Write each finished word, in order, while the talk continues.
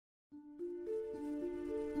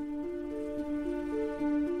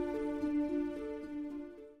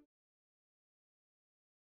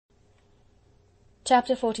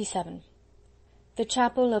Chapter 47. The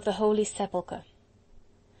Chapel of the Holy Sepulchre.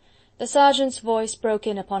 The sergeant's voice broke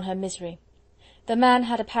in upon her misery. The man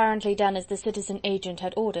had apparently done as the citizen agent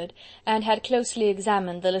had ordered, and had closely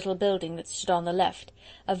examined the little building that stood on the left,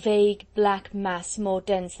 a vague black mass more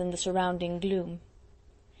dense than the surrounding gloom.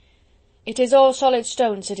 "It is all solid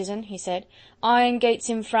stone, citizen," he said. "Iron gates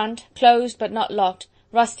in front, closed but not locked,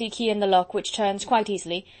 rusty key in the lock which turns quite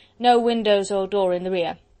easily, no windows or door in the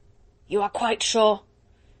rear." "You are quite sure?"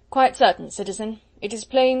 "Quite certain, citizen. It is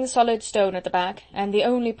plain solid stone at the back, and the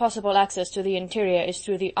only possible access to the interior is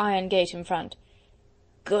through the iron gate in front."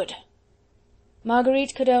 "Good."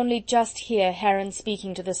 Marguerite could only just hear Heron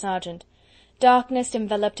speaking to the sergeant. Darkness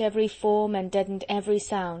enveloped every form and deadened every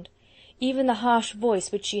sound. Even the harsh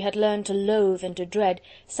voice which she had learned to loathe and to dread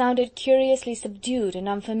sounded curiously subdued and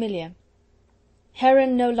unfamiliar.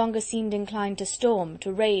 Heron no longer seemed inclined to storm,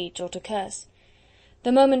 to rage, or to curse.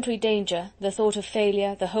 The momentary danger, the thought of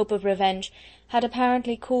failure, the hope of revenge, had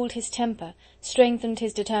apparently cooled his temper, strengthened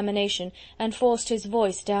his determination, and forced his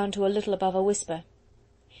voice down to a little above a whisper.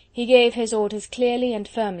 He gave his orders clearly and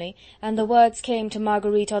firmly, and the words came to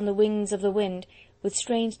Marguerite on the wings of the wind, with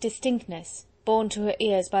strange distinctness, borne to her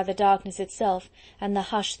ears by the darkness itself and the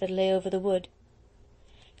hush that lay over the wood.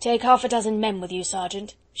 "Take 6 men with you,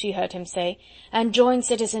 sergeant," she heard him say, "and join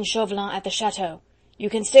citizen Chauvelin at the chateau. You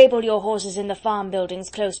can stable your horses in the farm buildings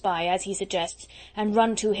close by, as he suggests, and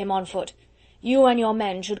run to him on foot. You and your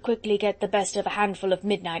men should quickly get the best of a handful of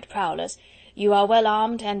midnight prowlers. You are well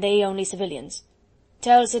armed, and they only civilians.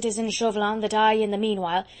 Tell citizen Chauvelin that I, in the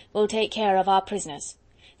meanwhile, will take care of our prisoners.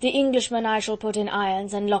 The Englishman I shall put in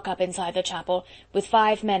irons and lock up inside the chapel, with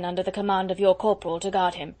 5 men under the command of your corporal to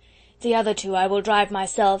guard him. The other 2 I will drive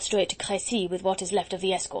myself straight to Crécy with what is left of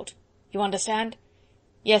the escort. You understand?"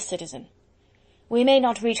 "Yes, citizen." "We may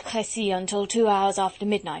not reach Crécy until 2 hours after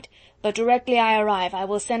midnight, but directly I arrive I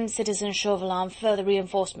will send citizen Chauvelin further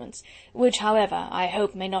reinforcements, which, however, I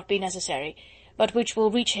hope may not be necessary, but which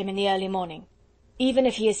will reach him in the early morning. Even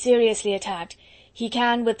if he is seriously attacked, he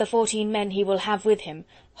can, with the 14 men he will have with him,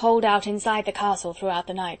 hold out inside the castle throughout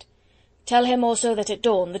the night. Tell him also that at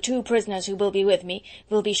dawn the 2 prisoners who will be with me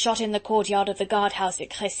will be shot in the courtyard of the guard-house at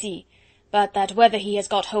Crécy, but that whether he has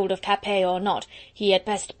got hold of Capet or not, he had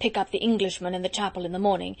best pick up the Englishman in the chapel in the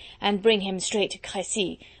morning, and bring him straight to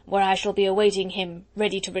Crécy, where I shall be awaiting him,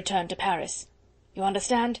 ready to return to Paris. You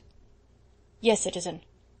understand?" "Yes, citizen."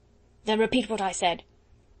 "Then repeat what I said."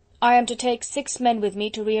 "I am to take 6 men with me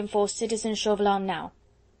to reinforce citizen Chauvelin now."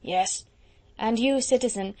 "Yes." "And you,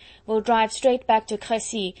 citizen, will drive straight back to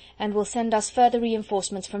Crécy, and will send us further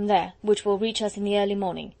reinforcements from there, which will reach us in the early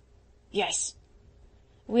morning." "Yes."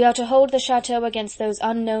 "We are to hold the chateau against those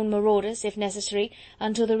unknown marauders, if necessary,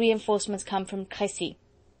 until the reinforcements come from Crécy.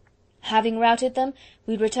 Having routed them,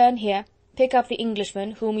 we return here, pick up the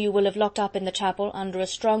Englishman whom you will have locked up in the chapel under a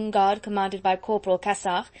strong guard commanded by Corporal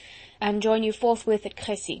Cassard, and join you forthwith at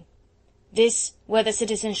Crécy. This, whether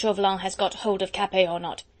citizen Chauvelin has got hold of Capet or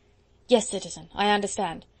not." "Yes, citizen, I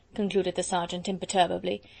understand," concluded the sergeant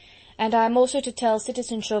imperturbably, "and I am also to tell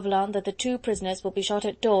citizen Chauvelin that the 2 prisoners will be shot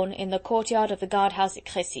at dawn in the courtyard of the guard-house at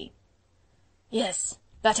Crécy." "Yes,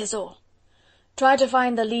 that is all. Try to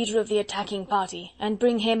find the leader of the attacking party, and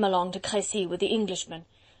bring him along to Crécy with the Englishman,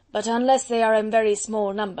 but unless they are in very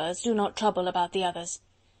small numbers, do not trouble about the others.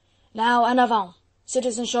 Now, en avant!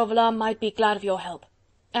 Citizen Chauvelin might be glad of your help.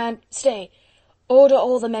 And, stay! Order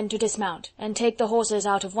all the men to dismount, and take the horses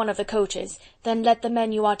out of one of the coaches, then let the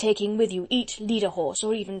men you are taking with you each lead a horse,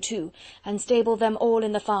 or even 2, and stable them all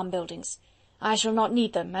in the farm buildings. I shall not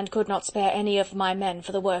need them, and could not spare any of my men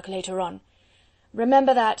for the work later on.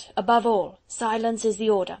 Remember that, above all, silence is the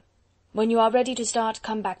order. When you are ready to start,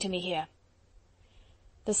 come back to me here."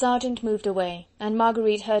 The sergeant moved away, and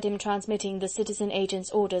Marguerite heard him transmitting the citizen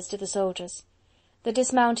agent's orders to the soldiers. The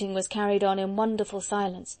dismounting was carried on in wonderful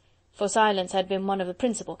silence, for silence had been one of the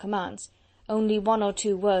principal commands. Only 1 or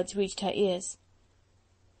 2 words reached her ears.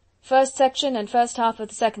 "First section and first half of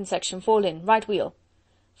the second section fall in, right wheel.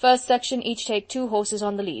 First section each take 2 horses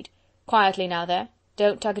on the lead. Quietly now there,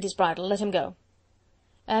 don't tug at his bridle, let him go."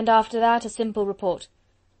 And after that a simple report.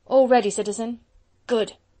 "All ready, citizen."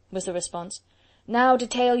 "Good," was the response. "Now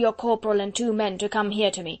detail your corporal and 2 men to come here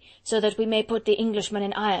to me, so that we may put the Englishman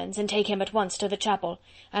in irons and take him at once to the chapel,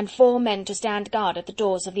 and 4 men to stand guard at the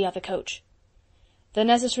doors of the other coach." The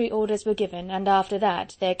necessary orders were given, and after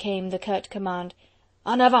that there came the curt command,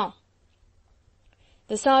 "En avant!"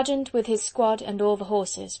 The sergeant, with his squad and all the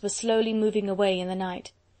horses, was slowly moving away in the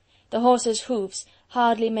night. The horses' hoofs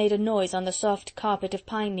hardly made a noise on the soft carpet of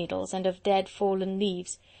pine needles and of dead fallen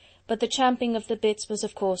leaves, but the champing of the bits was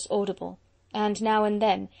of course audible. and now and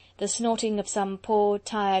then the snorting of some poor,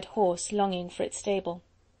 tired horse longing for its stable.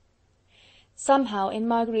 Somehow in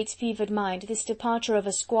Marguerite's fevered mind this departure of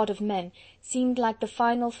a squad of men seemed like the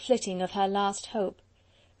final flitting of her last hope.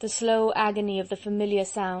 The slow agony of the familiar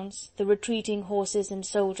sounds, the retreating horses and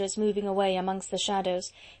soldiers moving away amongst the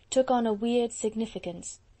shadows, took on a weird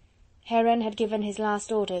significance. Heron had given his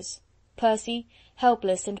last orders. Percy,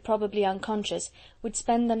 helpless and probably unconscious, would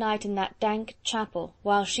spend the night in that dank chapel,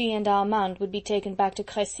 while she and Armand would be taken back to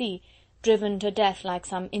Crécy, driven to death like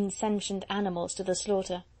some insentient animals to the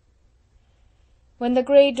slaughter. When the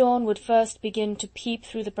grey dawn would first begin to peep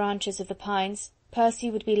through the branches of the pines,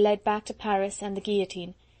 Percy would be led back to Paris and the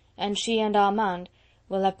guillotine, and she and Armand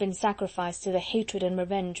will have been sacrificed to the hatred and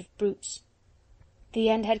revenge of brutes. The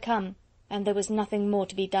end had come, and there was nothing more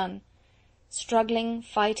to be done. Struggling,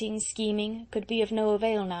 fighting, scheming could be of no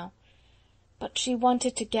avail now. But she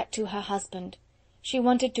wanted to get to her husband. She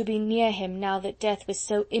wanted to be near him now that death was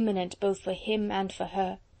so imminent both for him and for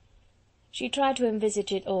her. She tried to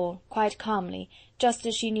envisage it all, quite calmly, just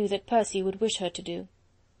as she knew that Percy would wish her to do.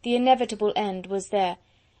 The inevitable end was there,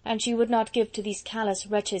 and she would not give to these callous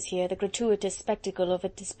wretches here the gratuitous spectacle of a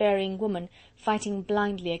despairing woman fighting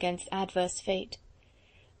blindly against adverse fate.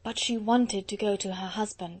 But she wanted to go to her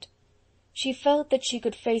husband. She felt that she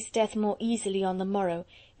could face death more easily on the morrow,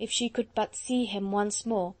 if she could but see him once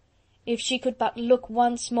more, if she could but look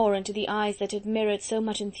once more into the eyes that had mirrored so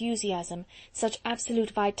much enthusiasm, such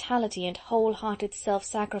absolute vitality and whole-hearted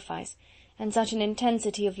self-sacrifice, and such an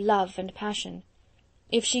intensity of love and passion.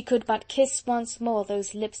 If she could but kiss once more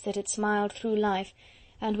those lips that had smiled through life,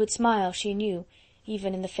 and would smile, she knew,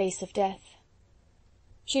 even in the face of death.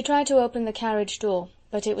 She tried to open the carriage door,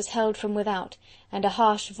 but it was held from without, and a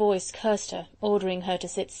harsh voice cursed her, ordering her to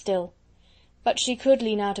sit still. But she could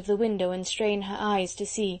lean out of the window and strain her eyes to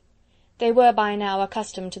see. They were by now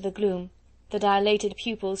accustomed to the gloom, the dilated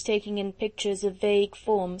pupils taking in pictures of vague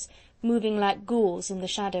forms, moving like ghouls in the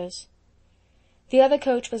shadows. The other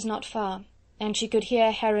coach was not far, and she could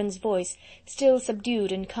hear Heron's voice, still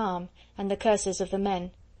subdued and calm, and the curses of the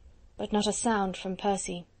men, but not a sound from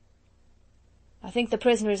Percy. "I think the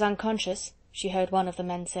prisoner is unconscious," she heard one of the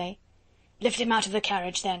men say. "Lift him out of the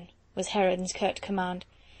carriage, then," was Heron's curt command,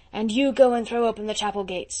 "and you go and throw open the chapel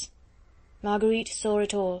gates." Marguerite saw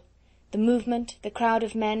it all. The movement, the crowd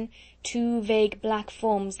of men, two vague black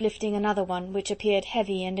forms lifting another one, which appeared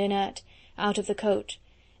heavy and inert, out of the coach,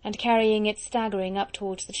 and carrying it staggering up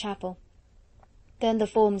towards the chapel. Then the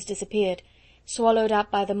forms disappeared, swallowed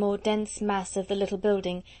up by the more dense mass of the little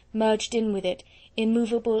building, merged in with it,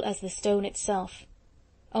 immovable as the stone itself.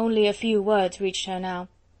 Only a few words reached her now.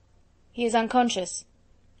 "He is unconscious."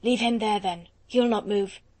 "Leave him there, then. He'll not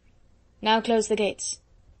move." "Now close the gates."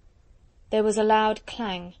 There was a loud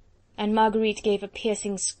clang, and Marguerite gave a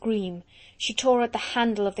piercing scream. She tore at the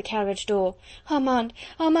handle of the carriage door. "Armand!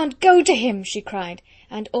 Armand! Go to him!" she cried,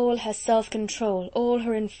 and all her self-control, all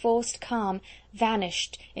her enforced calm,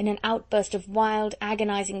 vanished in an outburst of wild,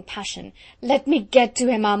 agonizing passion. "Let me get to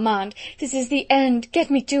him, Armand! This is the end! Get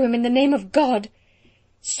me to him, in the name of God!"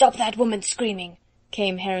 "Stop that woman screaming!"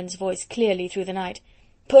 came Heron's voice clearly through the night.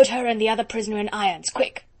 "Put her and the other prisoner in irons,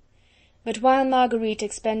 quick!" But while Marguerite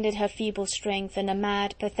expended her feeble strength in a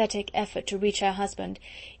mad, pathetic effort to reach her husband,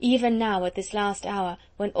 even now at this last hour,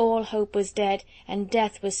 when all hope was dead and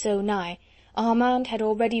death was so nigh, Armand had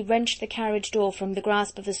already wrenched the carriage door from the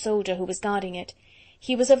grasp of the soldier who was guarding it.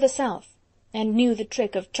 He was of the south, and knew the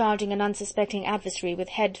trick of charging an unsuspecting adversary with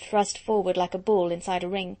head thrust forward like a bull inside a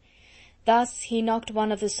ring. Thus he knocked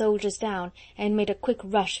one of the soldiers down, and made a quick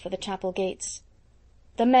rush for the chapel gates.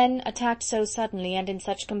 The men, attacked so suddenly and in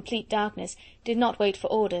such complete darkness, did not wait for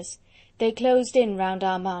orders. They closed in round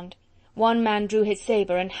Armand. One man drew his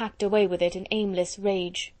sabre and hacked away with it in aimless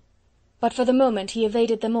rage. But for the moment he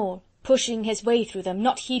evaded them all, pushing his way through them,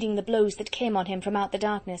 not heeding the blows that came on him from out the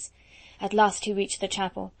darkness. At last he reached the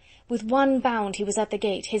chapel. With one bound he was at the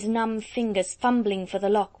gate, his numb fingers fumbling for the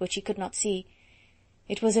lock which he could not see.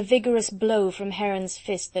 It was a vigorous blow from Heron's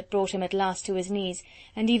fist that brought him at last to his knees,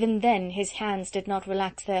 and even then his hands did not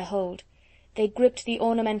relax their hold. They gripped the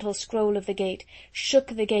ornamental scroll of the gate, shook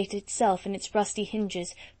the gate itself in its rusty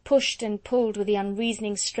hinges, pushed and pulled with the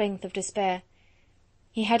unreasoning strength of despair.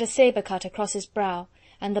 He had a sabre cut across his brow,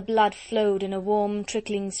 and the blood flowed in a warm,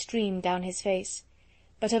 trickling stream down his face.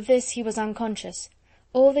 But of this he was unconscious.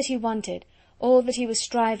 All that he wanted, all that he was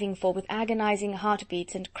striving for with agonizing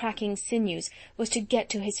heartbeats and cracking sinews, was to get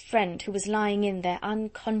to his friend who was lying in there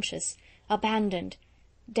unconscious, abandoned,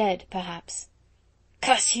 dead perhaps.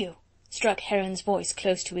 "Curse you!" struck Heron's voice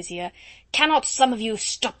close to his ear. "Cannot some of you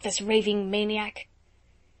stop this raving maniac?"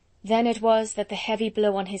 Then it was that the heavy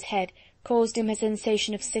blow on his head caused him a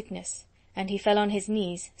sensation of sickness, and he fell on his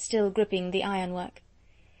knees, still gripping the ironwork.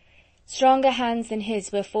 Stronger hands than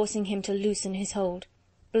his were forcing him to loosen his hold.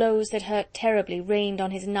 Blows that hurt terribly rained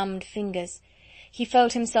on his numbed fingers. He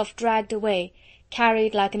felt himself dragged away,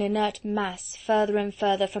 carried like an inert mass further and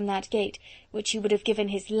further from that gate which he would have given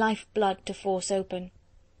his life-blood to force open.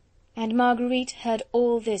 And Marguerite heard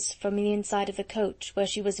all this from the inside of the coach, where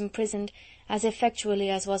she was imprisoned as effectually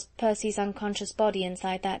as was Percy's unconscious body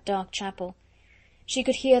inside that dark chapel. She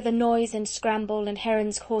could hear the noise and scramble and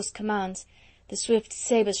Heron's hoarse commands, the swift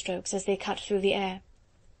sabre-strokes as they cut through the air.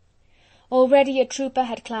 Already a trooper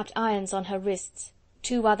had clapped irons on her wrists.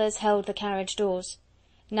 2 others held the carriage doors.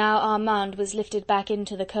 Now Armand was lifted back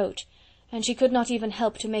into the coach, and she could not even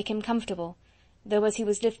help to make him comfortable, though as he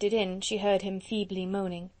was lifted in she heard him feebly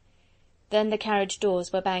moaning. Then the carriage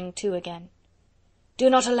doors were banged to again. "Do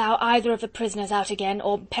not allow either of the prisoners out again,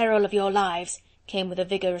 or peril of your lives," came with a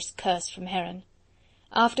vigorous curse from Heron.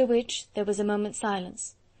 After which there was a moment's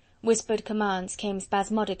silence. Whispered commands came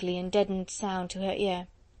spasmodically in deadened sound to her ear.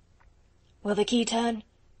 "Will the key turn?"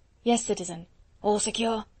 "Yes, citizen." "All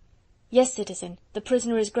secure?" "Yes, citizen. The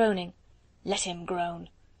prisoner is groaning." "Let him groan."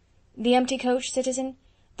 "The empty coach, citizen?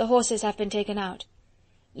 The horses have been taken out."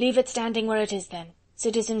 "Leave it standing where it is, then.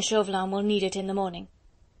 Citizen Chauvelin will need it in the morning."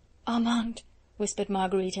 "Armand," whispered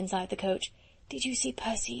Marguerite inside the coach, "did you see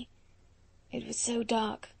Percy?" "It was so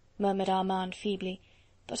dark," murmured Armand feebly,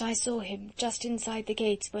 "but I saw him just inside the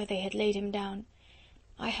gates where they had laid him down.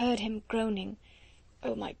 I heard him groaning.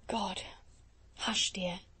 Oh, my God!" "Hush,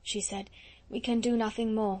 dear," she said, "we can do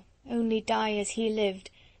nothing more, only die as he lived,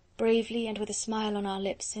 bravely and with a smile on our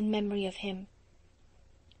lips, in memory of him."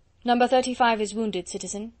 "Number 35 is wounded,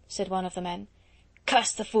 citizen," said one of the men.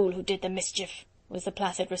 "Curse the fool who did the mischief," was the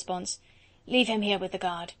placid response. "Leave him here with the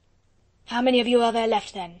guard." "How many of you are there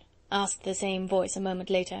left, then?" asked the same voice a moment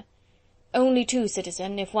later. "Only 2,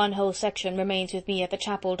 citizen, if one whole section remains with me at the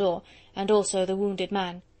chapel door, and also the wounded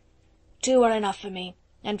man." "2 are enough for me,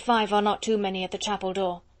 and 5 are not too many at the chapel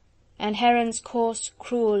door." And Heron's coarse,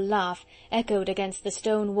 cruel laugh echoed against the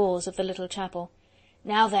stone walls of the little chapel.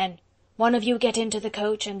 "Now then, one of you get into the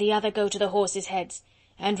coach, and the other go to the horses' heads.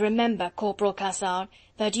 And remember, Corporal Cassard,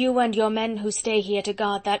 that you and your men who stay here to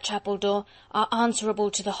guard that chapel door are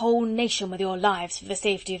answerable to the whole nation with your lives for the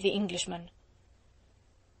safety of the Englishmen."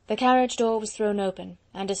 The carriage door was thrown open,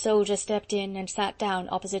 and a soldier stepped in and sat down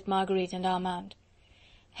opposite Marguerite and Armand.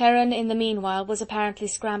 Heron, in the meanwhile, was apparently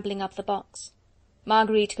scrambling up the box.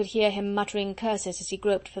 Marguerite could hear him muttering curses as he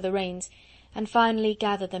groped for the reins, and finally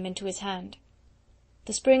gathered them into his hand.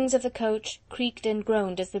 The springs of the coach creaked and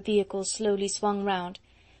groaned as the vehicle slowly swung round.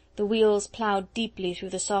 The wheels ploughed deeply through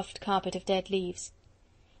the soft carpet of dead leaves.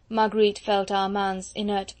 Marguerite felt Armand's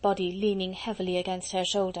inert body leaning heavily against her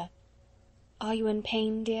shoulder. "Are you in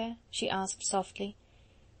pain, dear?" she asked softly.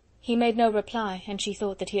 He made no reply, and she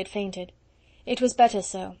thought that he had fainted. It was better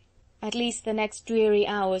so. At least the next dreary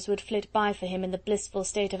hours would flit by for him in the blissful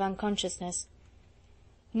state of unconsciousness.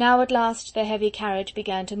 Now at last the heavy carriage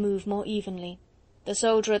began to move more evenly. The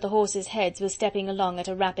soldier at the horses' heads was stepping along at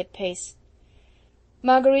a rapid pace.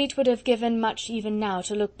 Marguerite would have given much even now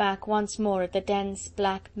to look back once more at the dense,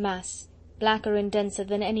 black mass, blacker and denser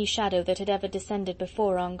than any shadow that had ever descended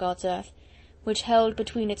before on God's earth, which held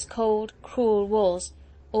between its cold, cruel walls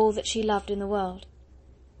all that she loved in the world.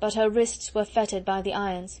 But her wrists were fettered by the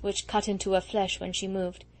irons, which cut into her flesh when she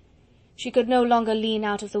moved. She could no longer lean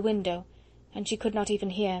out of the window, and she could not even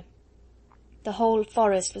hear. The whole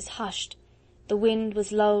forest was hushed, the wind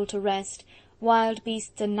was lulled to rest, wild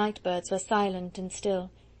beasts and night birds were silent and still,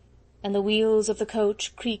 and the wheels of the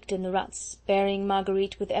coach creaked in the ruts, bearing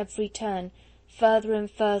Marguerite with every turn further and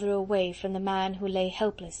further away from the man who lay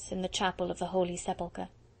helpless in the chapel of the Holy Sepulchre.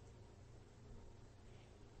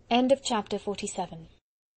 End of chapter 47.